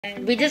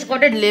We just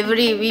got a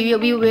delivery. We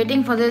were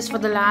waiting for this for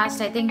the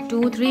last, I think,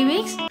 2-3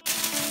 weeks.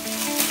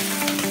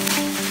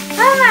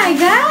 Oh my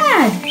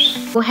god!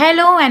 So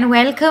hello and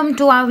welcome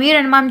to our Veer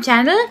and Mom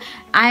channel.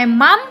 I am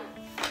Mom.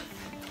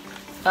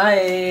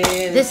 Hi.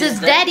 This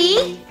is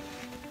Daddy.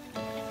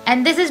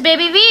 And this is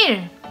baby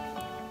Veer.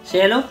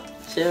 Say hello.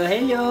 Say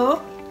hello.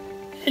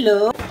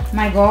 Hello.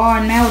 My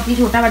god, मैं होती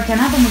छोटा बच्चा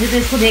ना तो मुझे तो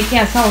इसको देख के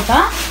ऐसा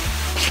होता.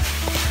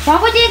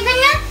 पापा देख ना,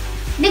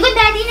 देखो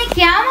दादी ने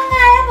क्या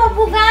मंगाया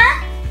पप्पू का.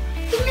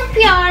 कितना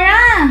प्यारा.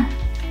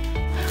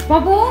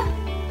 पापू,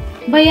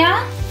 भैया,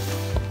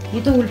 ये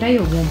तो उल्टा ही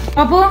हो गया.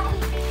 पापू,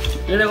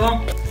 ये देखो.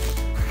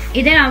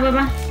 इधर आओ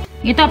बाबा.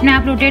 ये तो अपने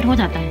आप रोटेट हो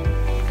जाता है.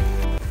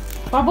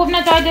 पापू अपना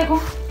टॉय देखो.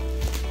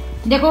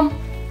 देखो,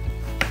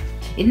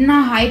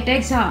 इतना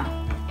हाईटेक सा.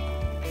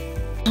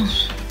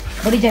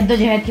 बड़ी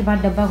जद्दोजहद के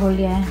बाद डब्बा खोल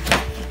लिया है.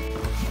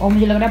 और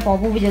मुझे लग रहा है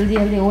पप्पू भी जल्दी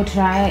जल्दी उठ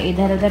रहा है.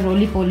 इधर उधर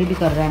रोली पोली भी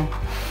कर रहा है.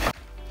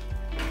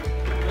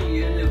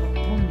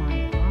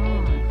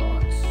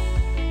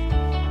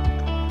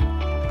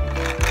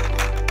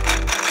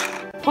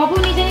 पप्पू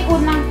नीचे नहीं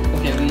कूदना.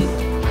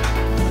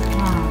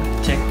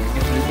 Check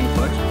everything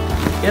first.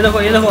 ये देखो,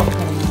 ये देखो,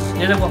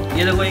 ये देखो,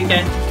 ये देखो, ये क्या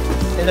है?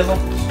 ये देखो,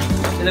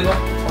 ये देखो.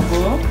 पप्पू,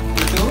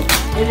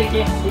 ये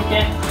देखिए, ये क्या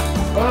है?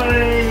 और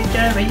ये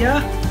क्या है भैया?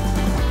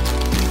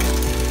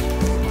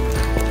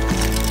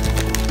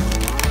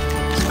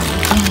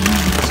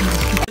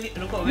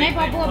 नहीं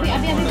पप्पू, अभी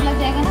लग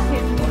जाएगा ना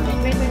फिर.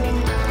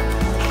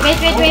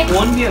 वेट.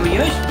 फोन भी है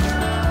भैया.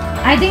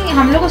 आई थिंक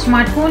हम लोग को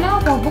स्मार्टफोन है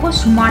और पप्पू को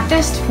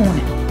स्मार्टेस्ट फोन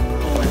है.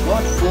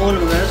 और फोन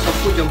वगैरह सब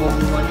कुछ जब तो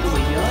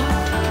भैया.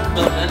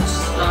 तो let's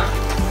start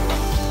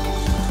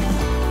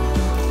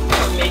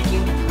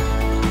making.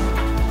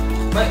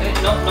 hold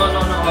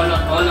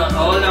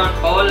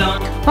on.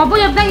 Pappu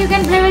जब तक you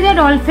can play with a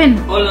dolphin.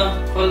 hold on.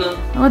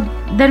 और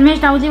धर्मेश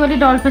ताऊ जी वाली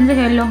डॉल्फिन से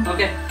खेल लो.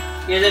 ओके.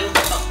 ये देखो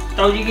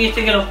ताऊ जी की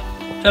इससे खेलो.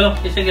 चलो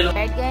इससे खेलो.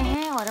 बैठ गए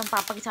हैं और हम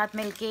पापा के साथ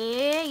मिलके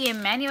ये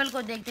मैनुअल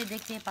को देखते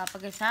देखते पापा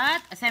के साथ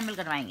असेंबल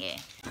करवाएंगे.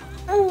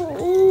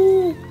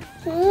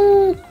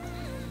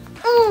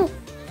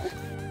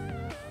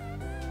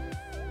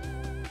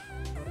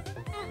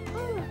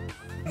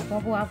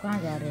 पापू आप कहाँ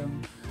जा रहे हो?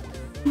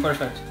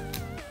 परफेक्ट.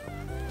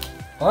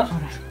 और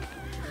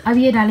अब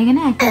ये डालेंगे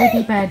ना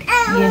एक्टिविटी पैड.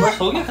 ये बस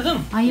हो गया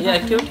खत्म. ये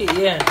एक्टिविटी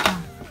ये है.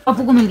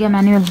 पापू को मिल गया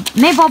मैनुअल.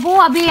 नहीं पापू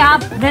अभी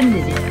आप रन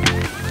दीजिए.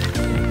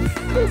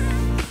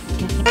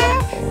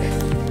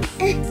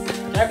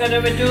 क्या कर रहे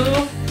हो बेटू?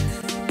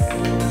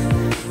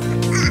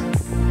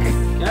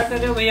 क्या कर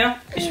रहे हो भैया?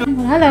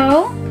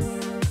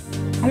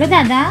 हेलो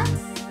दादा.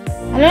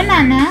 हेलो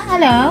नाना.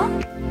 हेलो.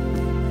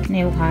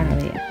 नहीं वो खा रहा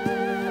भैया.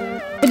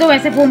 ये तो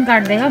वैसे फोन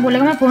काट देगा.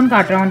 बोलेगा मैं फोन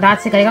काट रहा हूँ. दांत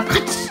से करेगा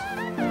खच.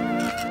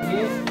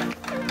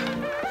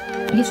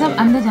 ये सब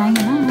अंदर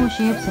जाएंगे ना वो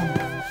शेप्स है.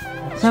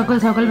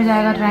 सर्कल में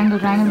जाएगा.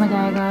 ट्रायंगल में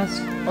जाएगा.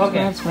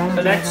 Okay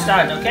so let's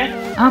start.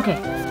 Okay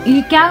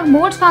ये क्या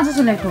मोड्स कहाँ से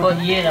सिलेक्ट हो?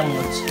 ये रहा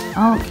मोड्स.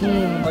 ओके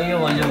और ये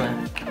वॉल्यूम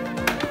है.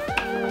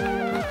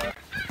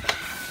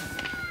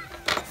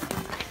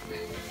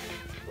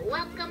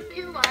 Welcome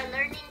to our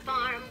learning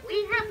farm. We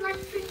have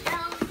lots to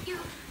show you.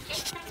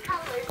 Different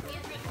colors,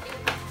 music,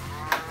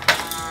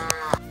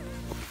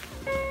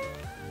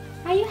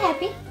 Are you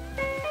happy?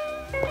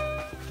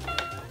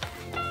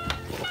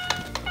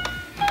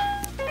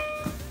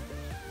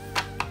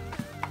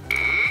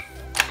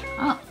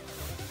 Oh.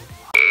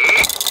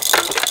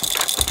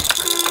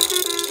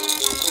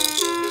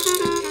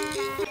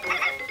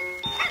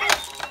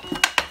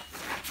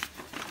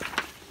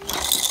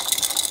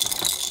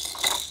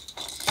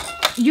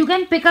 You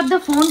can pick up the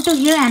phone to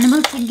hear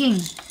animals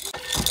singing.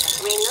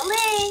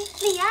 Ring-a-ling,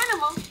 the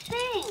animals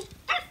sing.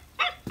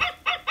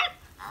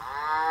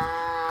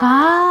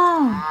 Cow.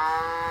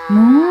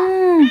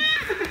 Moo.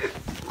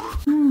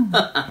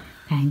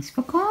 Thanks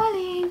for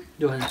calling.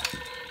 जो है.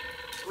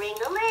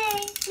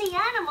 Ring-a-ling, the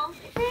animals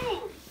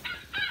sing.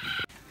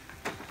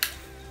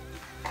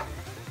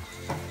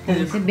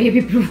 इसे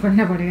baby proof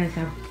करना पड़ेगा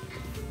सब.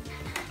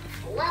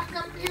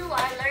 Welcome to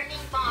our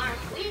learning farm.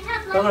 We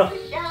have lots to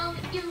show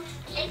you.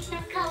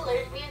 Different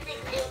colors, music,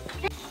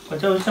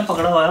 अच्छा उसने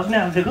पकड़ा हुआ है अपने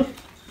आप. देखो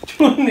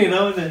छोड़ नहीं रहा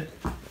उसे.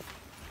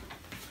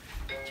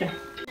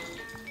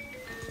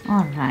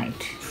 All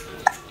right.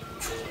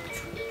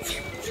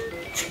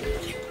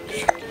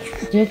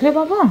 देख ले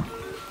पापा.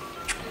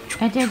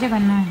 ऐसे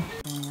करना है.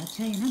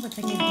 अच्छा है ना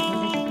बच्चा के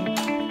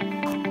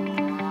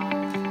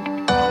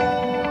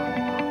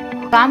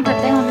काम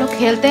करते हैं हम लोग.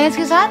 खेलते हैं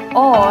इसके साथ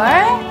और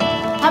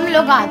हम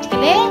लोग आज के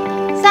लिए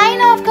साइन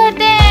ऑफ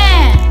करते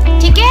हैं.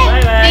 ठीक है.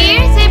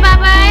 Veer say bye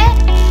bye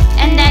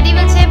and Daddy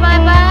will say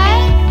bye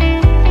bye.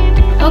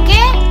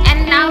 Okay, and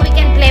now we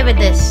can play with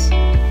this.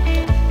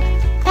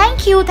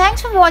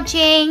 Thanks for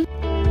watching.